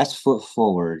your best foot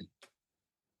forward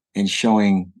and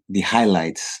showing the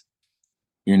highlights.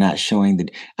 You're not showing the.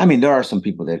 I mean, there are some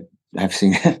people that I've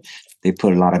seen. They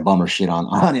put a lot of bummer shit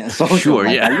on it. Social. Sure,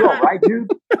 like, yeah. Are you all right,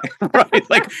 dude? Right.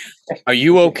 Like, are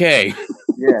you okay?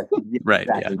 Yeah. Right.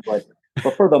 Exactly. Yeah.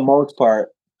 But for the most part,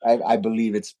 I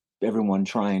believe it's everyone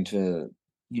trying to,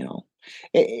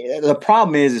 the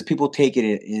problem is people take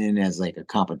it in as like a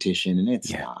competition, and it's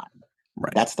Yeah. not.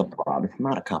 Right. That's the problem. It's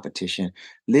not a competition.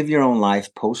 Live your own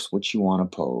life. Post what you want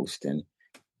to post, and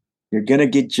you're gonna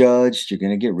get judged. You're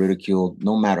gonna get ridiculed,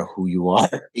 no matter who you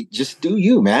are. Just do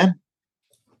you, man.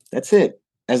 That's it.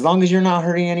 As long as you're not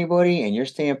hurting anybody and you're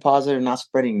staying positive, not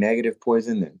spreading negative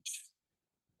poison, then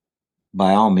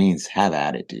by all means, have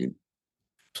at it, dude.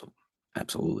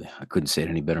 Absolutely. I couldn't say it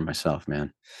any better myself,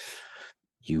 man.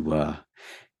 You've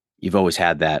always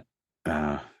had that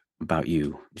uh, about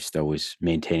you, just always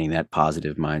maintaining that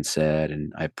positive mindset,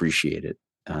 and I appreciate it.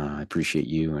 I appreciate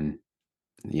you, and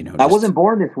I just wasn't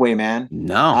born this way, man.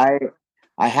 no,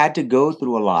 I had to go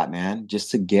through a lot, man,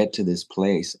 just to get to this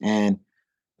place and,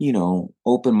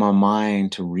 open my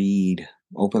mind to read,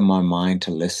 open my mind to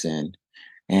listen,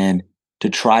 and to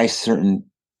try certain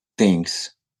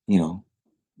things,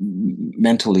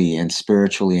 mentally and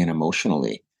spiritually and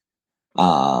emotionally.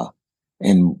 Uh,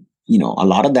 and a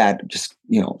lot of that just,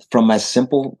 from as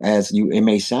simple as it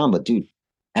may sound, but dude,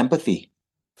 empathy.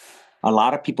 A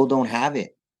lot of people don't have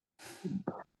it.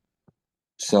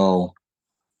 So,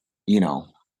 you know,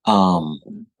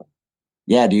 um,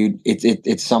 yeah, dude,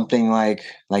 it's something like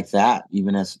that,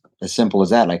 even as simple as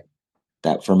that. Like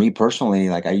that for me personally,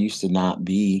 like I used to not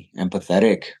be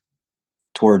empathetic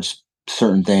towards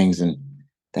certain things, and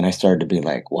then I started to be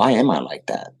like, why am I like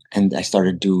that? And I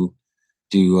started to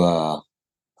do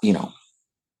you know,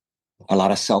 a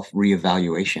lot of self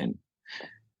reevaluation,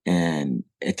 and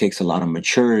it takes a lot of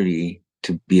maturity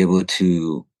to be able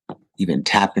to even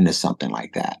tap into something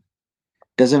like that.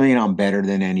 Doesn't mean I'm better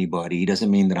than anybody.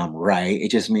 Doesn't mean that I'm right. It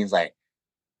just means like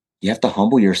you have to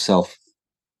humble yourself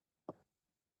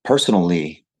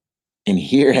personally in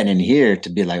here to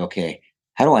be like, okay,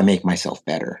 how do I make myself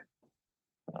better?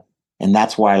 And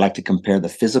that's why I like to compare the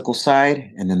physical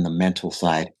side and then the mental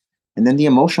side and then the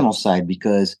emotional side,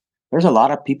 because there's a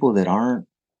lot of people that aren't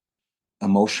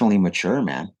emotionally mature,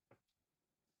 man.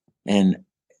 And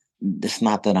it's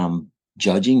not that I'm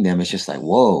judging them. It's just like,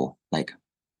 whoa, like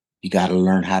you got to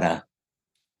learn how to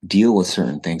deal with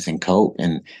certain things and cope.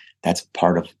 And that's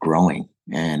part of growing.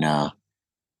 And,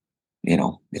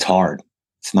 it's hard.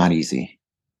 It's not easy,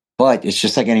 but it's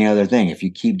just like any other thing. If you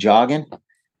keep jogging,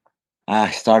 I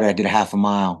did a half a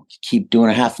mile. You keep doing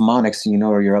a half a mile. Next thing you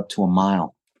know, you're up to a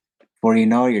mile. Before you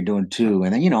know, you're doing two.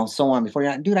 And then, so on. Before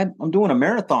you're, dude, I'm doing a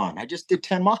marathon. I just did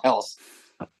 10 miles.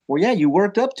 Well, yeah, you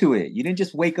worked up to it. You didn't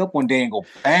just wake up one day and go,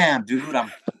 bam, dude,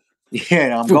 I'm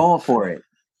going for it.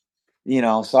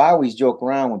 So I always joke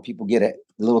around when people get a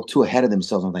little too ahead of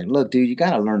themselves. I'm like, look, dude, you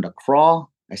got to learn to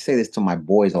crawl. I say this to my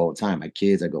boys all the time, my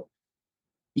kids. I go,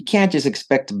 you can't just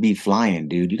expect to be flying,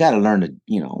 dude. You got to learn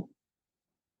to,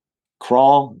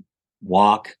 crawl,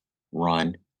 walk,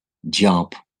 run,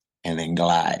 jump, and then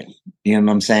glide. You know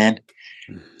what I'm saying?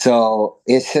 So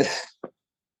it's just,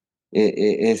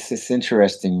 it's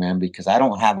interesting, man, because I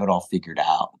don't have it all figured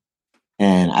out.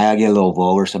 And I get a little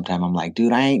vulgar sometimes. I'm like,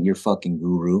 dude, I ain't your fucking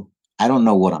guru. I don't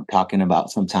know what I'm talking about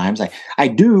sometimes. I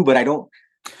do, but I don't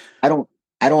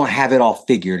I don't have it all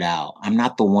figured out. I'm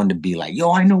not the one to be like,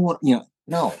 yo, I know what,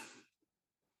 no.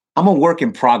 I'm a work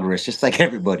in progress, just like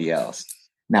everybody else.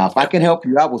 Now, if I can help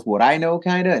you out with what I know,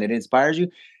 kind of, and it inspires you,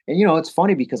 and it's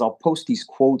funny because I'll post these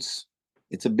quotes.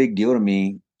 It's a big deal to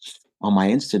me on my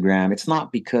Instagram. It's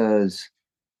not because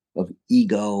of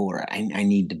ego or I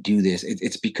need to do this.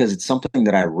 It's because it's something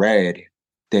that I read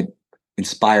that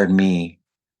inspired me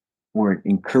where it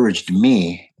encouraged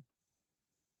me.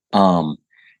 Sorry,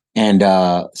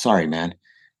 man.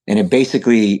 And it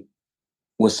basically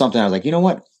was something I was like, you know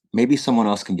what? Maybe someone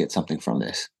else can get something from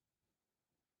this.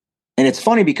 And it's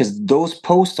funny because those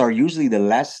posts are usually the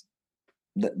least,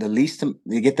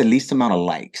 they get the least amount of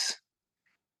likes.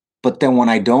 But then when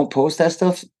I don't post that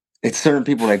stuff, it's certain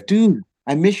people like, dude,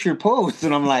 I miss your post.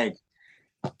 And I'm like,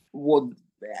 well,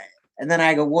 and then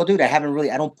I go, well, dude,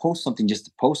 I don't post something just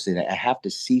to post it. I have to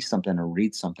see something or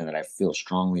read something that I feel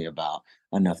strongly about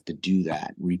enough to do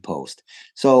that, repost.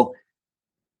 So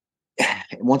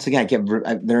once again,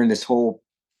 during this whole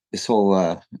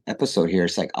episode here,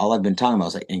 it's like all I've been talking about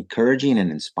is like encouraging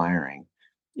and inspiring.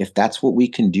 If that's what we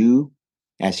can do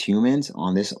as humans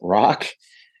on this rock,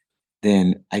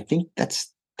 then I think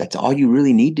that's all you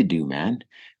really need to do, man.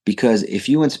 Because if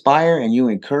you inspire and you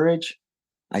encourage,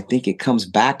 I think it comes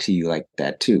back to you like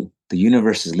that too. The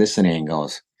universe is listening and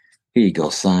goes, "Here you go,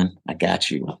 son. I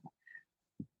got you."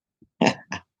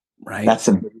 Right. That's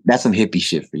some hippie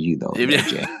shit for you though,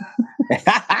 Jay.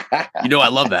 You know, I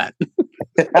love that.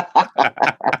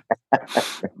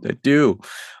 I do.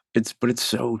 But it's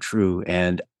so true.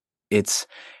 And it's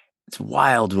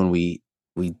wild when we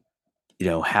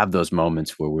have those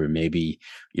moments where we're maybe,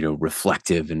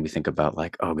 reflective and we think about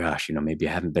like, oh gosh, maybe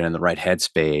I haven't been in the right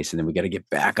headspace. And then we got to get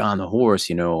back on the horse,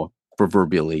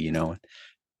 proverbially,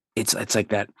 it's like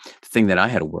that thing that I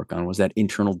had to work on was that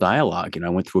internal dialogue. I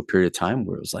went through a period of time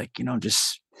where it was like,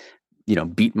 just,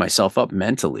 beating myself up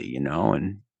mentally,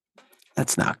 and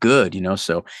that's not good,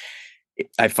 So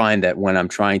I find that when I'm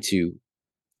trying to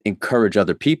encourage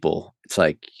other people, it's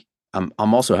like I'm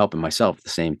also helping myself at the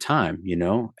same time,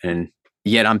 and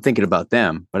yet I'm thinking about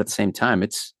them, but at the same time,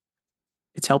 it's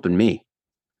helping me.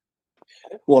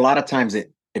 Well, a lot of times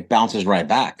it bounces right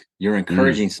back. You're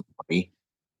encouraging somebody,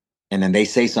 and then they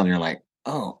say something. You're like,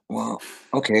 oh, well,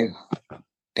 okay,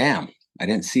 damn, I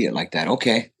didn't see it like that.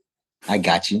 Okay, I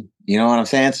got you. You know what I'm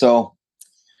saying? So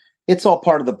it's all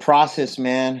part of the process,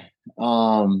 man.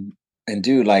 And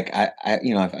dude, like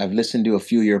I've listened to a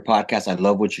few of your podcasts. I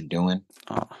love what you're doing.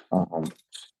 I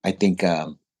think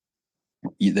the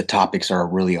topics are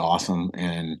really awesome,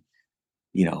 and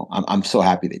I'm so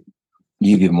happy that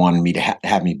you even wanted me to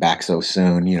have me back so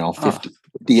soon.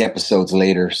 50 episodes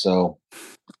later, so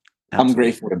absolutely. I'm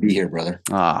grateful to be here, brother.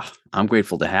 I'm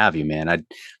grateful to have you, man. I'd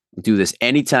do this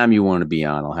anytime you want to be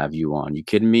on. I'll have you on. You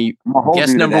kidding me?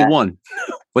 Guest number one.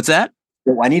 What's that?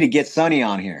 I need to get Sonny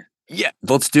on here. Yeah,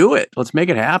 let's do it. Let's make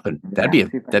it happen. Yeah,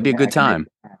 that'd be a good time.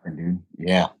 Dude.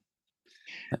 Yeah,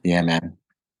 man.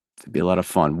 It'd be a lot of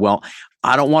fun. Well,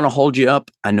 I don't want to hold you up.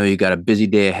 I know you got a busy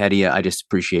day ahead of you. I just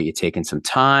appreciate you taking some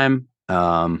time.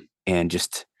 And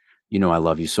just, I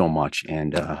love you so much,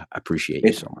 and I appreciate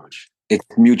you so much. It's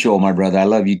mutual, my brother. I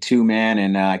love you too, man.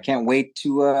 And I can't wait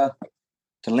to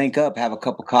link up, have a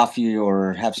cup of coffee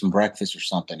or have some breakfast or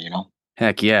something,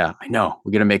 Heck yeah. I know.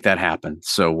 We're going to make that happen.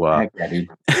 So, heck yeah, dude.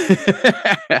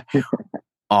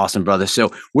 Awesome, brother.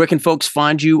 So where can folks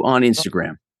find you on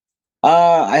Instagram?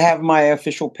 I have my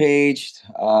official page,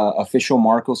 official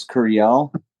Marcos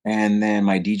Curiel. And then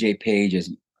my DJ page is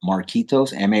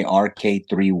Marquitos,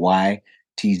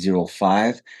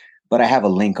 MARK3YT05. But I have a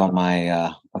link on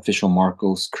my official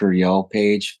Marcos Curiel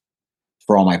page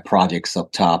for all my projects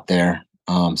up top there.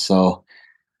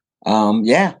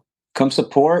 Yeah, come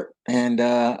support. And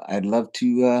I'd love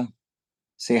to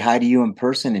say hi to you in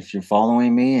person if you're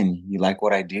following me and you like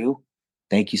what I do.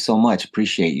 Thank you so much.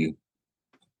 Appreciate you.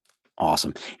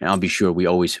 Awesome. And I'll be sure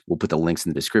we'll put the links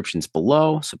in the descriptions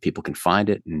below so people can find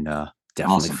it and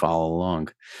definitely follow along.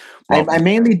 Well, I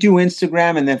mainly do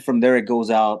Instagram, and then from there it goes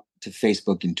out to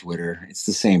Facebook and Twitter. It's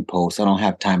the same post. I don't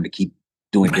have time to keep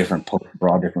doing different posts for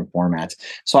all different formats.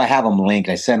 So I have them linked.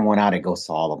 I send one out, it goes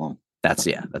to all of them. That's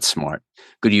smart.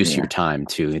 Good use of your time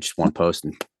too. It's just one post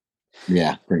and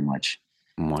pretty much.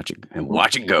 And watch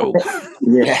it go.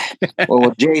 Yeah.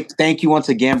 Well, Jay, thank you once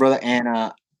again, brother.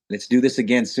 And let's do this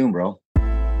again soon, bro.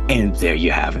 And there you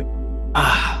have it.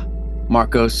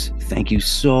 Marcos, thank you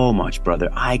so much, brother.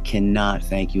 I cannot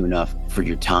thank you enough for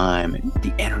your time and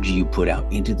the energy you put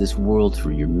out into this world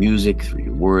through your music, through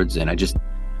your words. And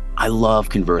I love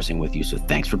conversing with you. So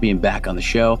thanks for being back on the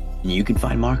show. You can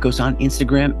find Marcos on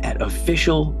Instagram at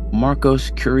official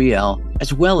Marcos Curiel,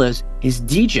 as well as his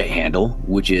DJ handle,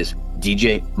 which is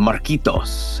DJ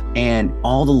Marquitos. And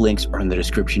all the links are in the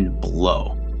description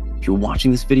below. If you're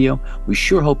watching this video, we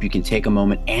sure hope you can take a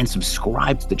moment and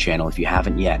subscribe to the channel if you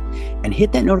haven't yet, and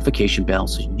hit that notification bell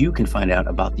so you can find out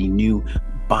about the new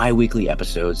bi-weekly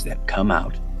episodes that come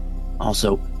out.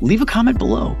 Also, leave a comment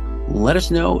below. Let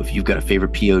us know if you've got a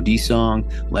favorite POD song.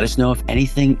 Let us know if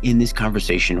anything in this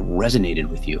conversation resonated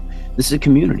with you. This is a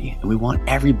community, and we want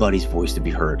everybody's voice to be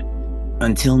heard.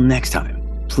 Until next time,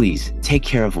 please take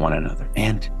care of one another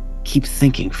and keep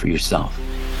thinking for yourself.